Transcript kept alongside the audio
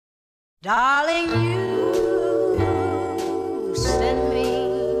Darling, you send me.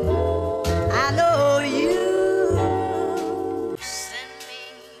 I know you send me.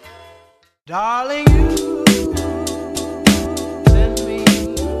 Darling, you send me.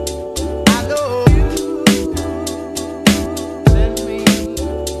 I know you send me.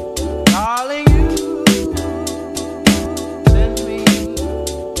 Darling, you send me.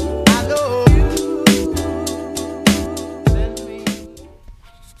 I know you send me.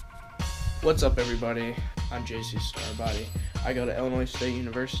 What's up, everybody? I'm JC Starbody. I go to Illinois State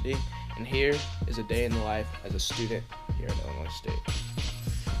University, and here is a day in the life as a student here at Illinois State.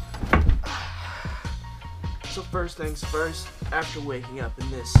 So first things first, after waking up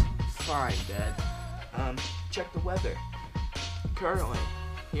in this fine bed, check the weather. Currently,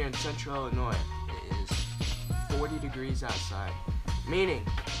 here in central Illinois, it is 40 degrees outside, meaning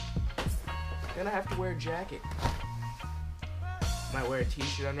I'm gonna have to wear a jacket. Might wear a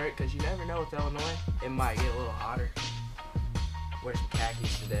t-shirt under it, because you never know with Illinois, it might get a little hotter. Wear some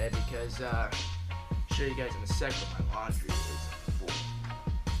khakis today, because I'll show you guys in a second my laundry is full.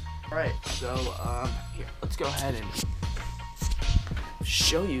 Alright, so here, let's go ahead and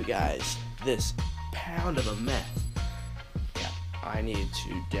show you guys this pound of a mess. Yeah, I need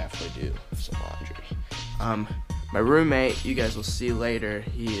to definitely do some laundry. My roommate, you guys will see later,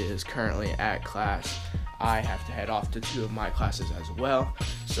 he is currently at class. I have to head off to 2 of my classes as well,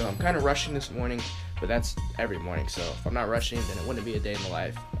 so I'm kind of rushing this morning, but that's every morning, so if I'm not rushing, then it wouldn't be a day in the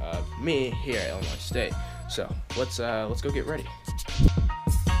life of me here at Illinois State. So let's go get ready.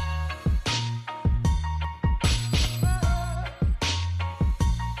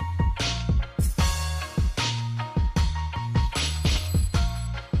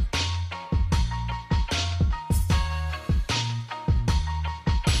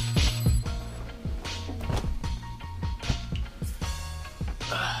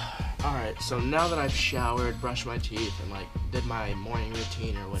 Alright, so now that I've showered, brushed my teeth, and did my morning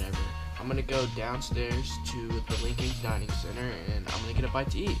routine or whatever, I'm gonna go downstairs to the Lincoln's Dining Center and I'm gonna get a bite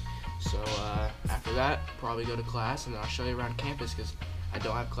to eat. So after that, probably go to class, and then I'll show you around campus because I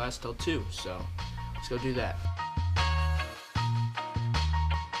don't have class till 2, so let's go do that.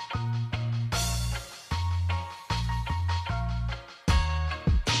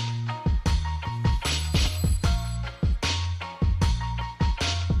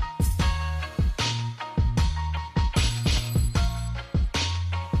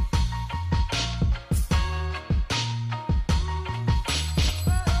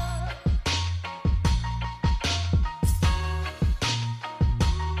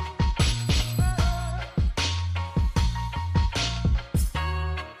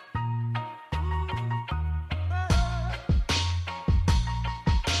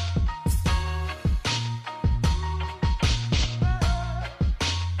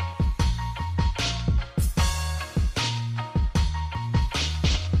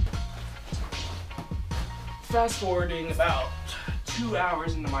 Fast forwarding about 2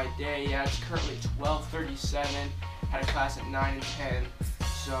 hours into my day. Yeah, it's currently 12:37. Had a class at 9 and 10.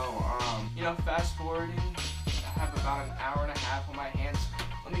 So, fast forwarding, I have about an hour and a half on my hands.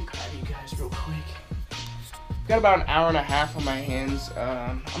 Let me grab you guys real quick. I've got about an hour and a half on my hands.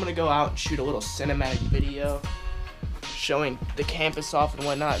 I'm gonna go out and shoot a little cinematic video showing the campus off and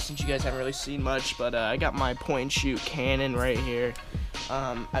whatnot, since you guys haven't really seen much, but I got my point and shoot Canon right here.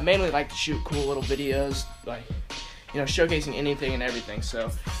 I mainly like to shoot cool little videos, showcasing anything and everything,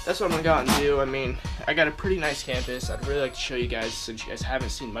 so that's what I'm gonna go out and do. I mean, I got a pretty nice campus. I'd really like to show you guys, since you guys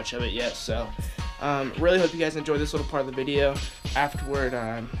haven't seen much of it yet, so really hope you guys enjoy this little part of the video. Afterward,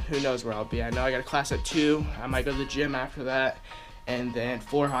 who knows where I'll be. I know I got a class at 2, I might go to the gym after that, and then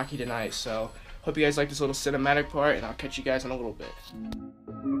floor hockey tonight, so hope you guys like this little cinematic part, and I'll catch you guys in a little bit.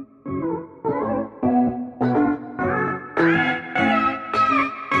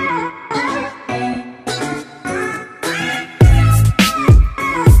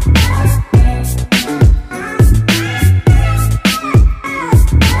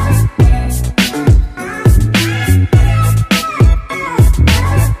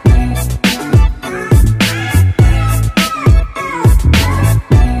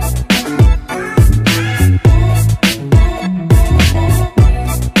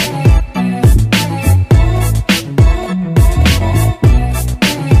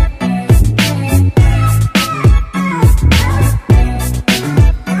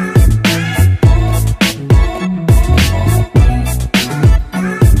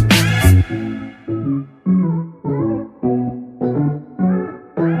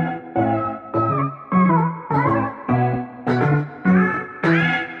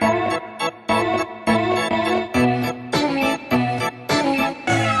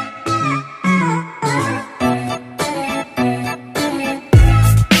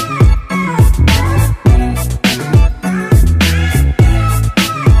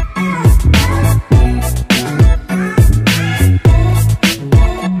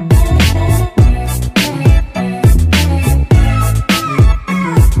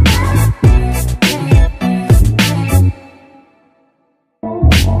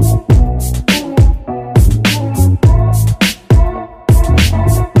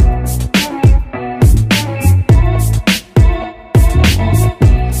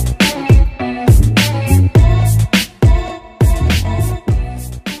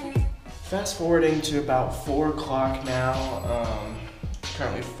 about 4 o'clock now. It's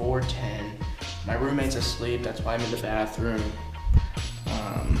currently 4:10. My roommate's asleep, that's why I'm in the bathroom.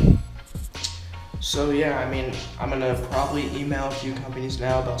 So yeah, I mean, I'm gonna probably email a few companies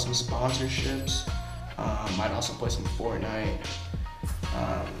now about some sponsorships. Might also play some Fortnite.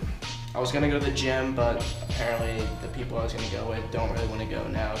 I was gonna go to the gym, but apparently the people I was gonna go with don't really want to go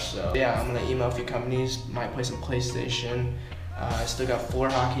now. So yeah, I'm gonna email a few companies, might play some PlayStation. I still got floor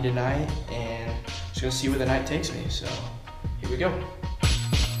hockey tonight, and just gonna see where the night takes me. So here we go.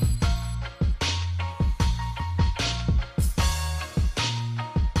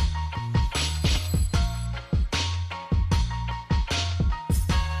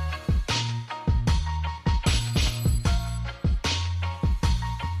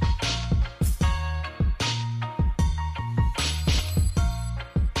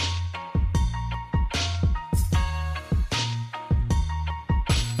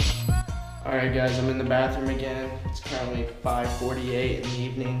 Alright guys, I'm in the bathroom again. It's currently 5:48 in the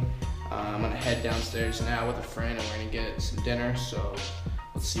evening. I'm gonna head downstairs now with a friend and we're gonna get some dinner, so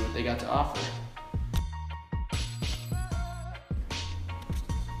let's see what they got to offer.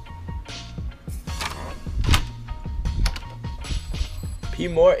 P.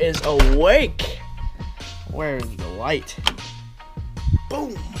 Moore is awake! Where's the light?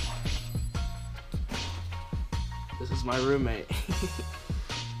 Boom! This is my roommate.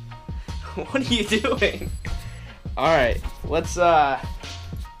 What are you doing? Alright, let's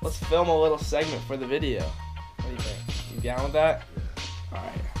film a little segment for the video. What do you think? You down with that? Yeah.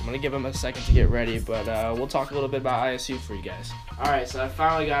 Alright, I'm gonna give him a second to get ready, but we'll talk a little bit about ISU for you guys. Alright, so I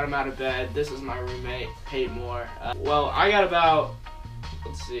finally got him out of bed. This is my roommate, P. Moore. Well, I got about,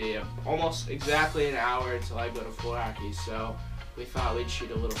 let's see, almost exactly an hour until I go to floor hockey, so we thought we'd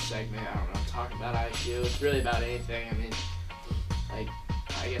shoot a little segment, I don't know, talking about ISU. It's really about anything. I mean, like,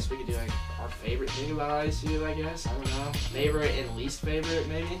 I guess we could do like our favorite thing about ISU, I guess. I don't know. Favorite and least favorite,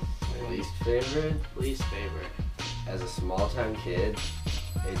 maybe? Least favorite? Least favorite. As a small-time kid,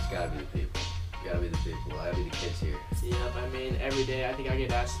 it's gotta be the people. Gotta be the people. Gotta be the kids here. Yep, I mean, every day I think I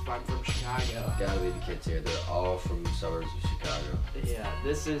get asked if I'm from Chicago. Gotta be the kids here. They're all from the suburbs of Chicago. Yeah,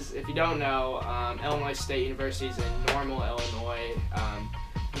 this is, if you don't know, Illinois State University is in Normal, Illinois.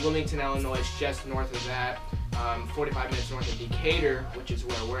 Bloomington, Illinois is just north of that. 45 minutes north of Decatur, which is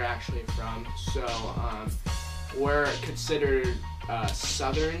where we're actually from. So we're considered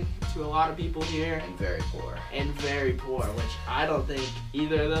southern to a lot of people here. And very poor. And very poor, which I don't think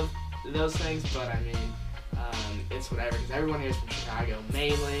either of those things, but I mean, it's whatever, because everyone here is from Chicago,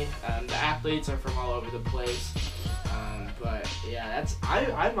 mainly. The athletes are from all over the place. But yeah, that's,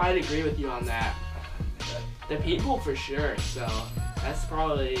 I might agree with you on that. The people for sure, so that's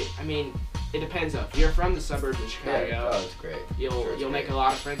probably, I mean, it depends though. If you're from the suburbs of Chicago, yeah, oh, it's great. You'll make a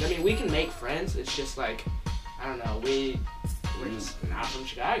lot of friends. I mean, we can make friends. It's just like, I don't know, we're just not from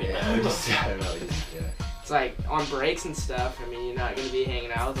Chicago. Yeah, we're just, I don't know. Yeah. It's like on breaks and stuff. I mean, you're not gonna be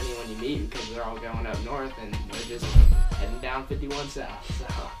hanging out with anyone you meet because they're all going up north and we're just heading down 51 south. So,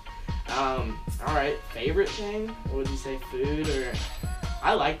 all right, favorite thing? What would you say, food or?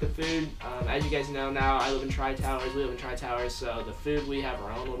 I like the food. As you guys know now, I live in Tri-Towers. We live in Tri-Towers, so the food, we have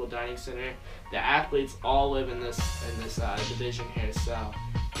our own little dining center. The athletes all live in this division here, so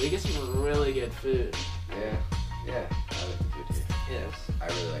we get some really good food. Yeah, I like the food here. Yes. I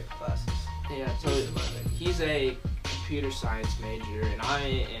really like the classes. Yeah, so he's a computer science major, and I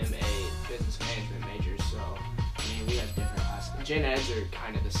am a business management major, so I mean, we have different classes. Gen Eds are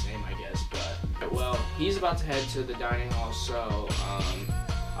kind of the same, I guess, but well, he's about to head to the dining hall, so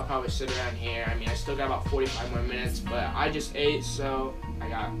I'll probably sit around here. I mean, I still got about 45 more minutes, but I just ate, so I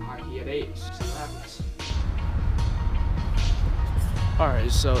got hockey at 8. So see what happens.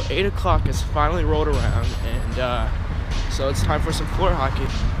 Alright, so 8 o'clock has finally rolled around, and so it's time for some floor hockey.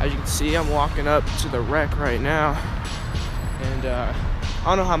 As you can see, I'm walking up to the rec right now, and I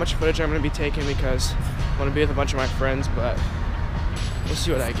don't know how much footage I'm going to be taking because I want to be with a bunch of my friends, but we'll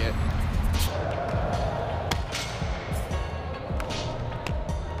see what I get.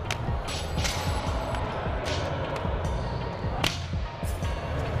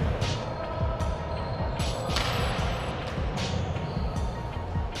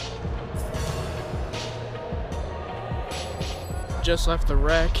 Just left the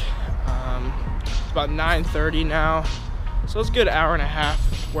rec. It's about 9:30 now, so it's a good hour and a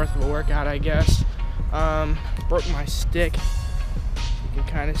half worth of a workout, I guess. Broke my stick. You can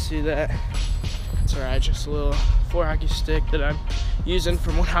kind of see that. It's alright, just a little floor hockey stick that I'm using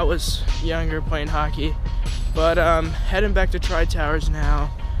from when I was younger playing hockey. But heading back to Tri-Towers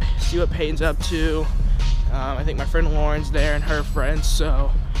now, see what Peyton's up to. I think my friend Lauren's there and her friends,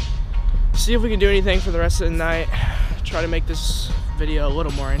 so see if we can do anything for the rest of the night. Try to make this video a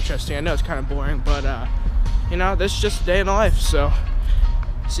little more interesting. I know it's kind of boring, but you know, this is just a day in the life. So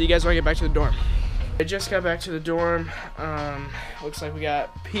see you guys when I get back to the dorm. I just got back to the dorm. Looks like we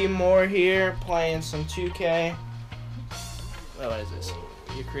got P. Moore here playing some 2K. Oh, what is this?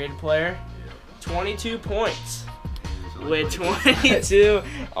 You created player? 22 points with 22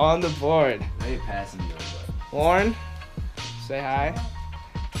 on the board. I ain't passing you, but Lauren, say hi.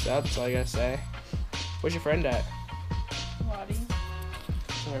 What's up? That's all I gotta say. Where's your friend at? Lottie.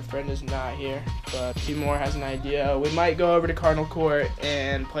 So our friend is not here, but P. Moore has an idea. We might go over to Cardinal Court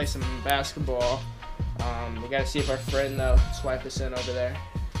and play some basketball. We gotta see if our friend though can swipe us in over there.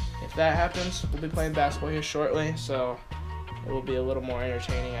 If that happens, we'll be playing basketball here shortly, so it will be a little more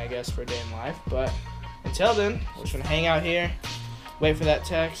entertaining, I guess, for a day in life. But until then, we're just gonna hang out here, wait for that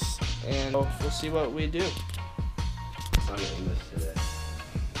text, and we'll see what we do. it's not in English today.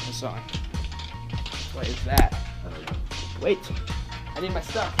 What song? What is that? I don't know. Wait, I need my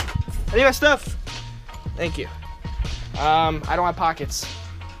stuff. I need my stuff. Thank you. I don't have pockets.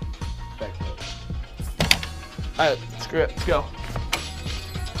 Back to it. All right, screw it. Let's go.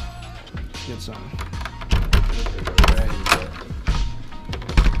 Good song.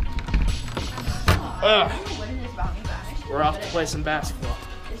 Ugh. What is this about me, but I'm actually We're off good to at play it. some basketball.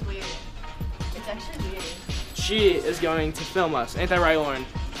 It's weird. It's actually weird. She is going to film us. Ain't that right, Lauren?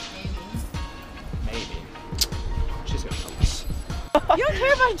 Maybe. Maybe. She's gonna film us. You don't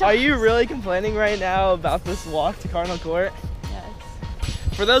care if I Are you really complaining right now about this walk to Cardinal Court? Yes.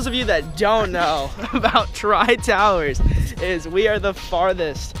 For those of you that don't know about Tri Towers, is we are the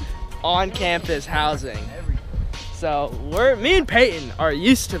farthest on-campus housing. So me and Peyton are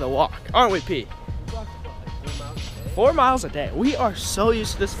used to the walk, aren't we, P? 4 miles a day. We are so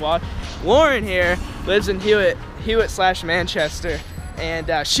used to this walk. Lauren here lives in Hewitt/Manchester,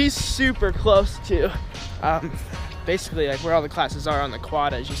 and she's super close to basically like where all the classes are on the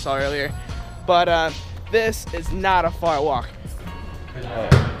quad, as you saw earlier. But this is not a far walk.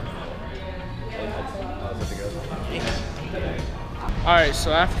 Alright,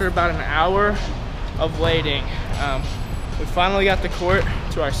 so after about an hour of waiting, we finally got the court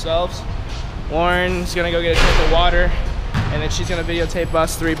to ourselves. Lauren's gonna go get a tank of water, and then she's gonna videotape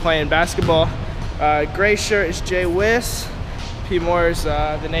us three playing basketball. Gray shirt is Jay Wiss, P. Moore's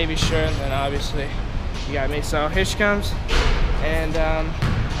the Navy shirt, and then obviously you got me. So here she comes, and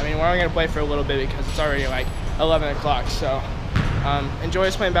I mean, we're only gonna play for a little bit because it's already like 11 o'clock, so enjoy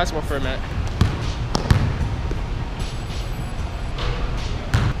us playing basketball for a minute.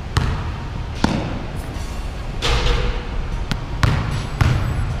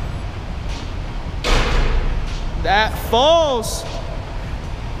 That falls.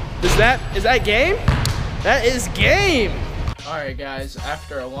 Is that game? That is game. All right, guys.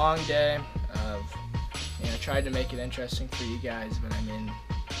 After a long day of, tried to make it interesting for you guys, but I mean,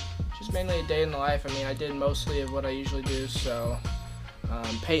 just mainly a day in the life. I mean, I did mostly of what I usually do. So,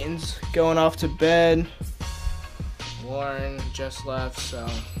 Peyton's going off to bed. Lauren just left, so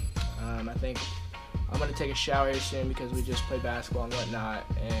I think I'm gonna take a shower here soon because we just played basketball and whatnot,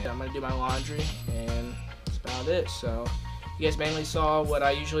 and I'm gonna do my laundry, and that's about it. So you guys mainly saw what I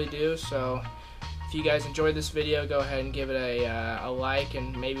usually do, so if you guys enjoyed this video, go ahead and give it a like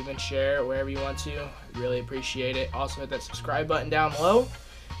and maybe even share it wherever you want to. I really appreciate it. Also hit that subscribe button down below,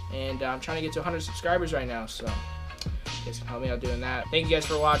 and I'm trying to get to 100 subscribers right now, so you guys can help me out doing that. Thank you guys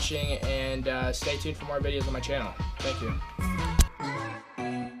for watching, and stay tuned for more videos on my channel. Thank you.